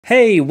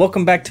Hey,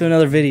 welcome back to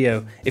another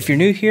video. If you're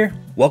new here,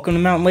 welcome to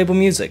Mountain Label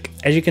Music.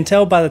 As you can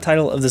tell by the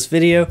title of this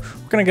video,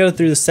 we're going to go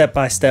through the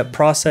step-by-step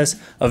process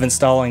of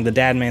installing the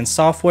DADman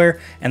software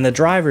and the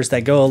drivers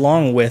that go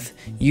along with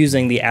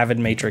using the Avid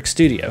MTRX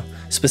Studio,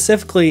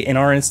 specifically in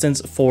our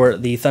instance for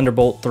the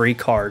Thunderbolt 3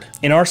 card.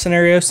 In our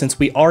scenario, since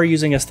we are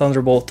using a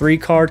Thunderbolt 3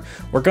 card,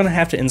 we're going to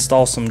have to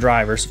install some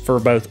drivers for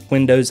both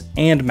Windows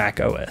and Mac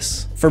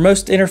OS. For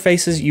most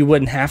interfaces, you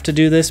wouldn't have to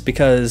do this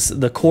because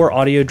the core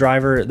audio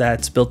driver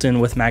that's built in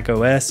with Mac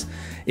OS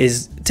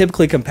is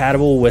typically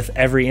compatible with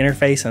every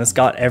interface, and it's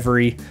got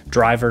every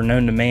driver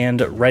known to man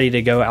ready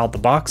to go out the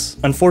box.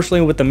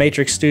 Unfortunately, with the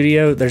MTRX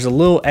Studio, there's a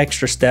little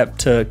extra step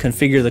to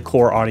configure the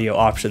core audio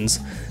options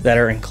that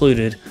are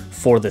included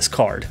for this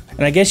card.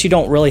 And I guess you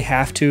don't really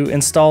have to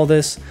install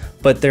this,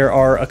 but there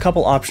are a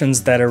couple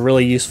options that are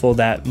really useful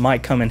that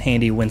might come in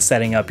handy when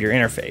setting up your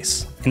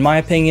interface. In my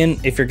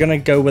opinion, if you're gonna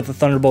go with the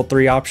Thunderbolt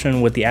 3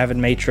 option with the Avid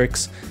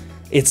MTRX,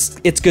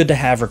 it's good to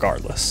have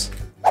regardless.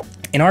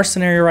 In our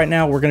scenario right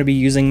now, we're going to be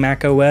using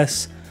Mac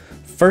OS.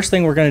 First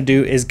thing we're going to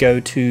do is go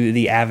to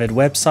the Avid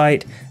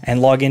website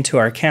and log into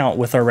our account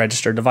with our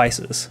registered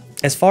devices.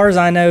 As far as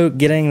I know,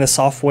 getting the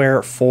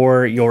software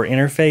for your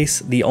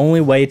interface, the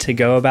only way to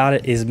go about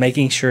it is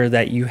making sure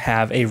that you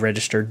have a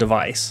registered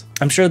device.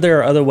 I'm sure there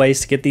are other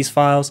ways to get these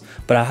files,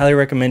 but I highly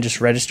recommend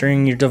just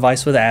registering your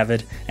device with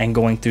Avid and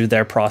going through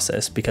their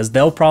process because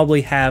they'll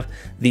probably have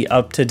the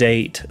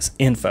up-to-date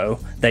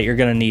info that you're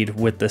going to need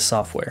with this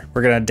software.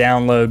 We're going to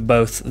download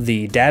both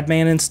the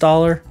DADman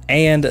installer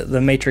and the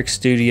MTRX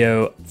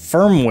Studio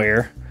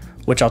firmware,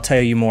 which I'll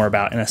tell you more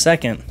about in a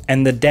second,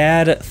 and the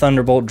DAD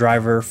Thunderbolt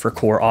driver for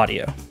core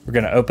audio. We're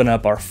going to open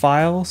up our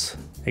files.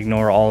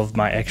 Ignore all of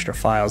my extra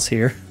files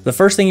here. The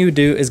first thing you would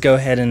do is go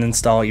ahead and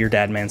install your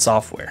DADman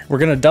software. We're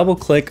going to double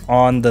click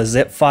on the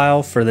zip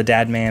file for the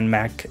DADman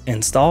Mac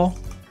install,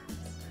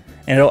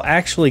 and it'll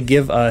actually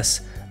give us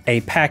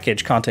a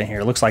package content here.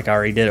 It looks like I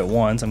already did it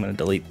once. I'm going to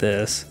delete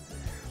this.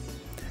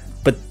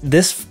 But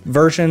this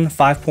version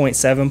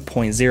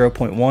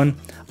 5.7.0.1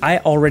 I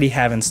already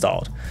have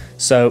installed.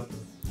 So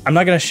I'm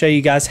not going to show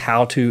you guys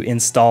how to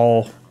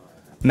install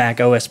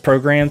Mac OS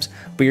programs,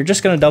 but you're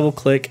just going to double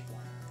click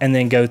and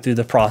then go through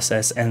the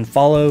process and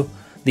follow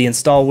the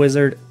install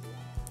wizard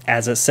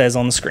as it says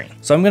on the screen.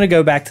 So I'm going to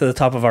go back to the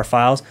top of our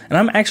files, and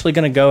I'm actually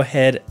going to go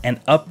ahead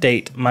and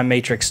update my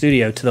MTRX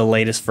Studio to the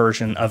latest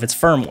version of its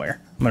firmware.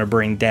 I'm going to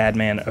bring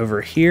DADman over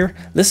here.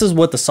 This is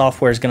what the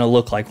software is going to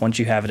look like once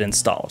you have it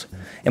installed.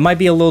 It might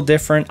be a little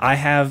different. I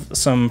have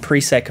some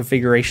preset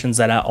configurations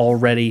that I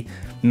already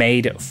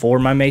made for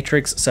my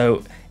MTRX,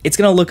 so it's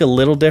going to look a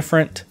little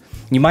different.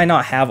 You might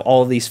not have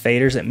all of these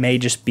faders. It may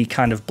just be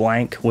kind of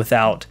blank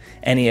without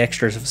any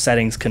extra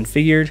settings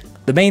configured.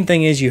 The main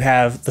thing is you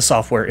have the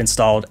software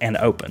installed and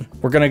open.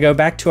 We're going to go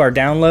back to our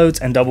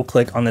downloads and double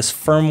click on this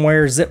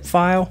firmware zip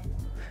file,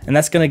 and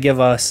that's going to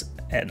give us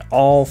an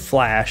all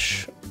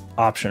flash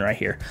option right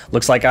here.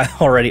 Looks like I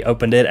already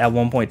opened it at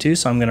 1.2,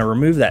 so I'm going to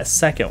remove that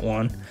second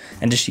one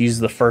and just use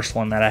the first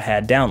one that I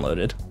had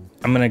downloaded.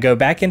 I'm going to go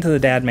back into the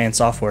DADman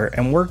software,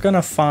 and we're going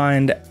to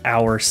find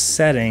our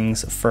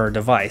settings for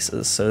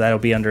devices. So that'll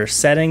be under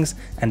settings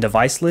and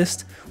device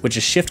list, which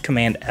is Shift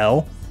Command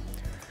L.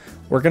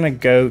 We're going to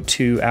go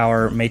to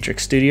our MTRX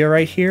Studio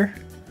right here,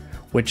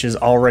 which is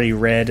already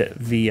read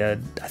via,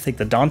 I think,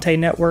 the Dante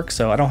network.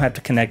 So I don't have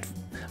to connect.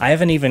 I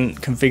haven't even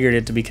configured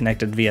it to be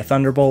connected via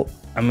Thunderbolt.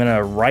 I'm going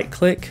to right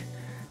click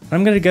and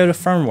I'm going to go to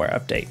firmware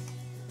update.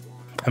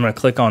 I'm going to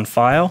click on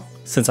file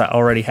since I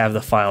already have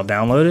the file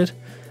downloaded.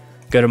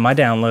 Go to my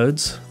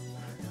downloads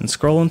and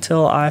scroll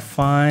until I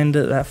find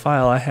that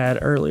file I had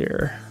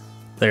earlier.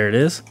 There it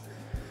is.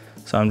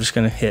 So I'm just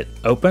going to hit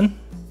open.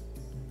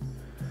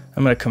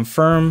 I'm going to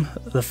confirm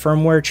the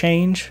firmware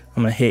change.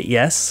 I'm going to hit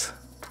yes,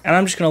 and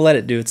I'm just going to let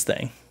it do its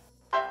thing.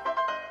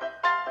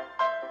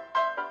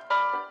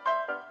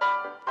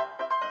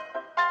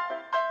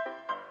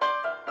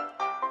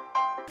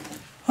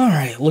 All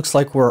right, looks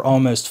like we're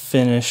almost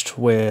finished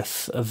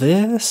with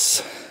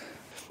this.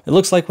 It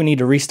looks like we need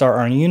to restart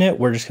our unit.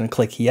 We're just going to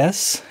click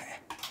yes,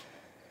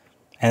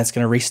 and it's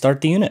going to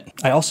restart the unit.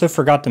 I also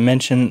forgot to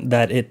mention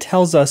that it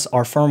tells us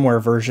our firmware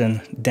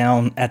version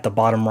down at the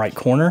bottom right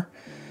corner.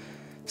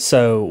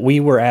 So we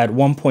were at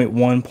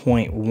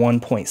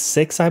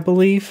 1.1.1.6, I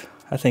believe.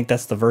 I think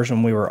that's the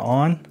version we were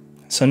on.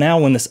 So now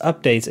when this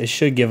updates, it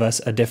should give us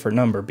a different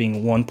number,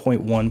 being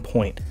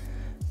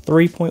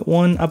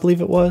 1.1.3.1, I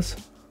believe it was.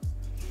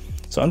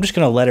 So I'm just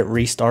going to let it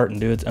restart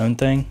and do its own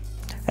thing.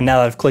 And now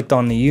that I've clicked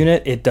on the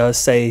unit, it does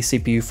say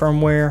CPU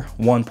firmware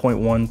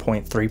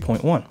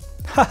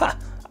 1.1.3.1. Haha,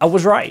 I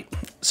was right.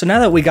 So now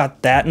that we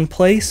got that in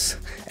place,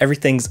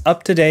 everything's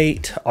up to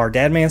date, our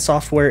DADman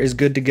software is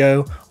good to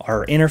go,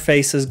 our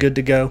interface is good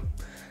to go.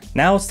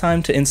 Now it's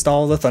time to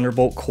install the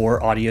Thunderbolt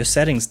core audio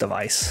settings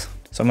device.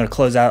 So I'm going to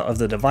close out of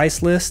the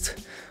device list.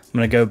 I'm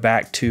going to go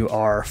back to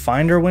our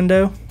Finder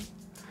window.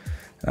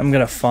 I'm going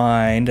to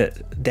find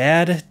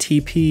DAD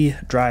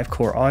TP drive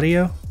core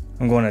audio.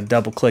 I'm going to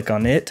double click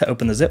on it to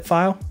open the zip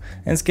file,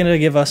 and it's going to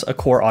give us a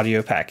core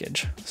audio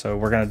package. So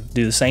we're going to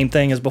do the same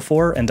thing as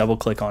before and double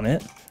click on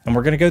it, and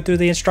we're going to go through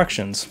the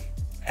instructions.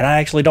 And I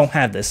actually don't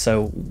have this,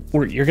 so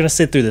you're going to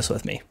sit through this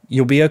with me.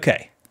 You'll be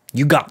okay.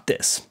 You got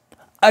this.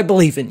 I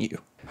believe in you.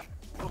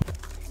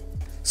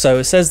 So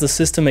it says the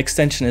system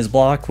extension is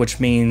blocked, which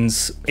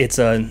means it's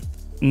a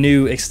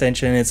new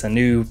extension, it's a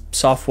new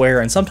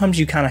software, and sometimes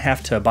you kind of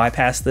have to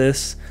bypass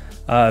this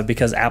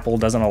because Apple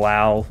doesn't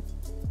allow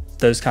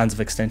those kinds of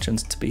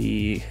extensions to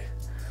be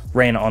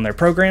ran on their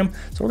program.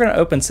 So we're going to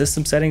open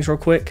system settings real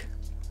quick,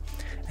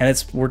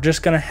 and we're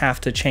just going to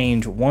have to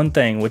change one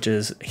thing, which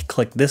is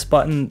click this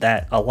button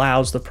that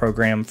allows the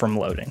program from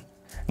loading.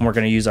 And we're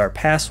going to use our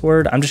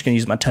password. I'm just going to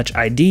use my Touch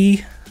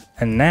ID.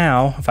 And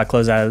now if I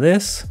close out of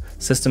this,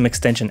 system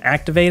extension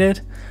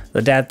activated.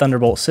 The DAD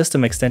Thunderbolt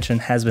system extension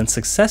has been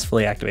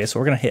successfully activated. So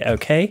we're going to hit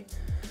OK,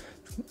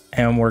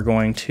 and we're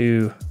going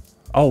to,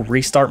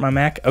 restart my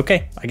Mac.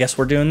 Okay, I guess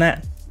we're doing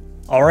that.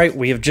 All right,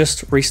 we have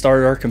just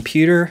restarted our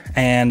computer,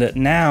 and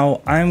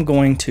now I'm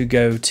going to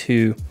go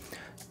to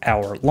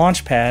our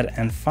Launchpad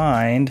and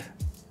find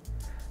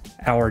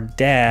our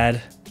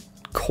DAD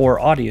core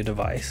audio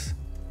device.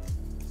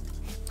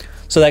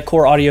 So that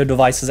core audio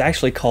device is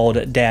actually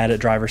called DAD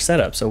driver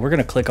setup. So we're going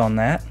to click on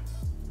that,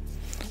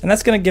 and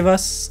that's going to give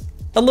us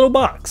a little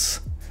box,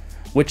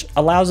 which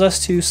allows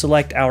us to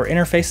select our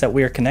interface that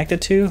we are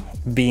connected to,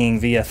 being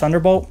via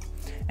Thunderbolt,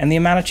 and the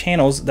amount of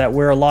channels that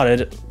we're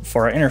allotted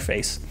for our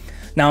interface.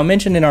 Now, I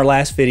mentioned in our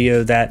last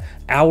video that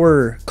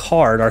our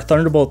card, our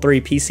Thunderbolt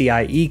 3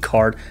 PCIe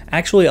card,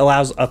 actually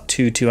allows up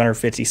to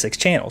 256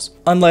 channels,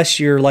 unless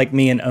you're like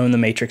me and own the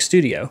Matrix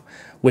Studio,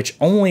 which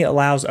only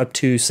allows up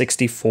to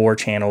 64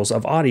 channels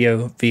of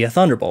audio via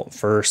Thunderbolt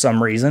for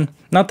some reason.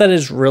 Not that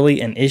it's really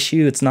an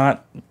issue, it's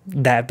not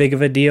that big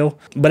of a deal,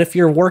 but if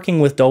you're working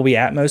with Dolby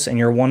Atmos and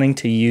you're wanting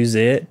to use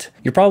it,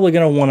 you're probably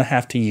going to want to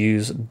have to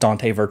use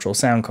Dante Virtual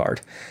Sound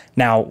Card.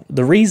 Now,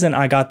 the reason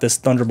I got this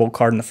Thunderbolt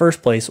card in the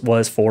first place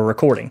was for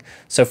recording.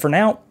 So for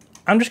now,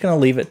 I'm just going to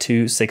leave it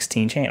to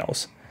 16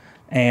 channels.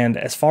 And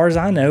as far as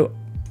I know,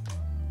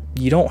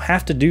 you don't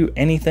have to do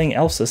anything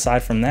else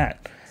aside from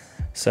that.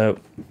 So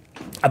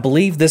I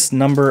believe this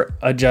number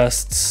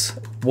adjusts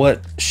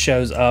what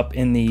shows up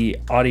in the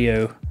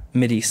audio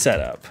MIDI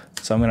setup.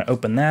 So I'm going to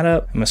open that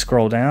up. I'm going to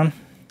scroll down.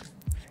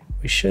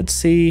 We should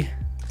see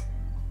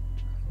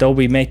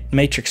Dolby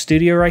Matrix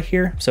Studio right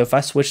here. So if I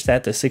switch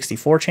that to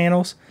 64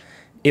 channels,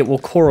 it will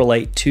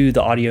correlate to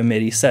the audio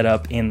MIDI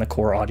setup in the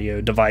core audio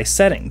device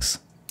settings.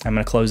 I'm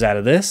going to close out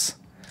of this.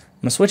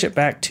 I'm going to switch it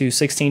back to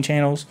 16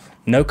 channels.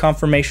 No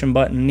confirmation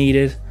button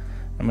needed.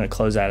 I'm going to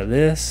close out of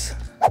this.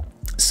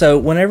 So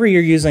whenever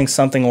you're using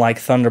something like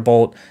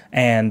Thunderbolt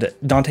and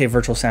Dante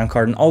Virtual Sound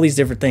Card and all these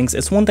different things,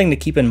 it's one thing to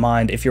keep in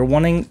mind if you're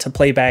wanting to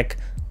play back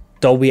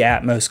Dolby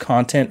Atmos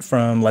content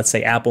from, let's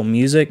say, Apple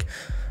Music,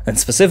 and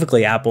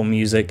specifically Apple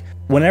Music.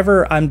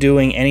 Whenever I'm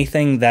doing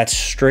anything that's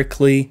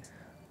strictly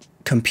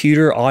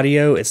computer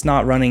audio, it's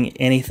not running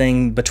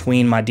anything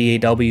between my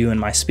DAW and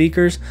my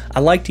speakers, I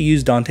like to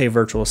use Dante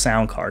Virtual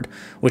Sound Card,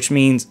 which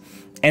means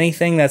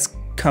anything that's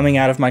coming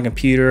out of my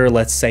computer,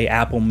 let's say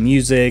Apple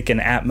Music and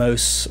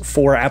Atmos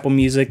for Apple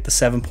Music, the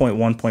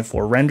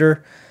 7.1.4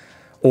 render,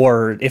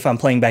 or if I'm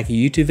playing back a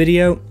YouTube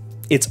video,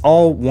 it's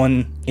all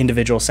one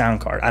individual sound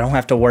card. I don't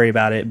have to worry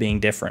about it being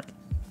different.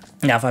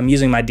 Now, if I'm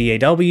using my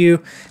DAW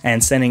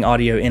and sending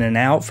audio in and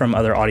out from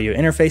other audio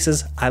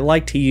interfaces, I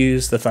like to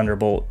use the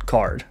Thunderbolt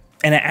card.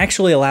 And it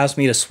actually allows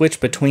me to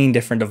switch between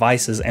different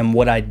devices and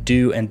what I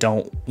do and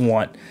don't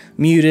want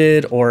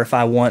muted, or if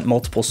I want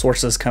multiple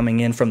sources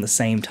coming in from the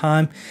same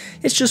time.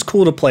 It's just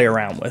cool to play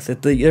around with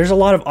it. There's a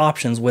lot of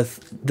options with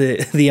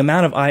the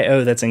amount of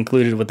I/O that's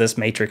included with this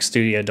Matrix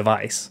Studio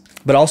device.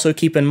 But also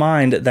keep in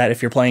mind that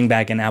if you're playing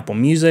back in Apple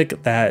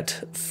Music,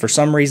 that for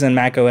some reason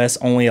macOS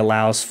only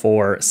allows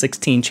for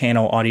 16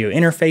 channel audio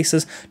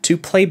interfaces to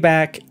play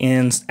back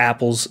in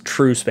Apple's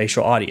true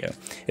spatial audio.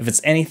 If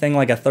it's anything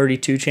like a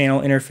 32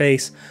 channel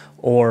interface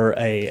or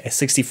a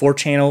 64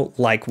 channel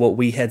like what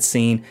we had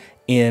seen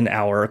in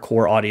our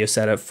core audio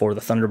setup for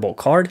the Thunderbolt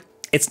card,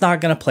 it's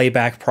not going to play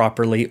back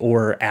properly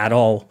or at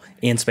all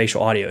in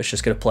spatial audio. It's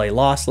just going to play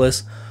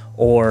lossless,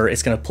 or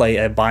it's going to play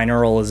a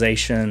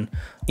binauralization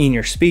in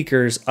your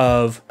speakers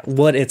of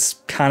what it's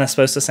kind of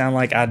supposed to sound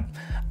like. I'm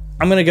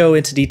going to go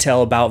into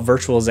detail about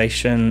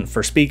virtualization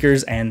for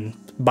speakers and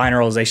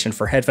binauralization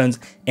for headphones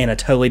in a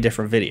totally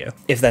different video.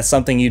 If that's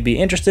something you'd be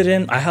interested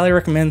in, I highly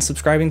recommend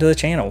subscribing to the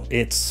channel.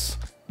 It's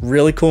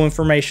really cool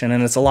information,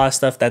 and it's a lot of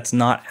stuff that's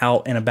not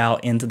out and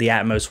about into the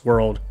Atmos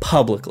world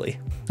publicly.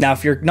 Now,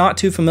 if you're not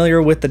too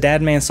familiar with the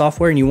DADman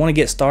software and you want to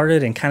get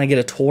started and kind of get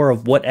a tour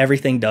of what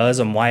everything does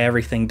and why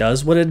everything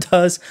does what it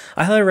does,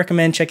 I highly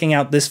recommend checking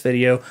out this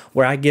video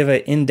where I give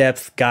an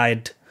in-depth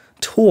guide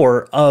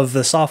tour of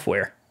the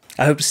software.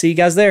 I hope to see you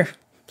guys there.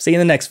 See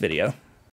you in the next video.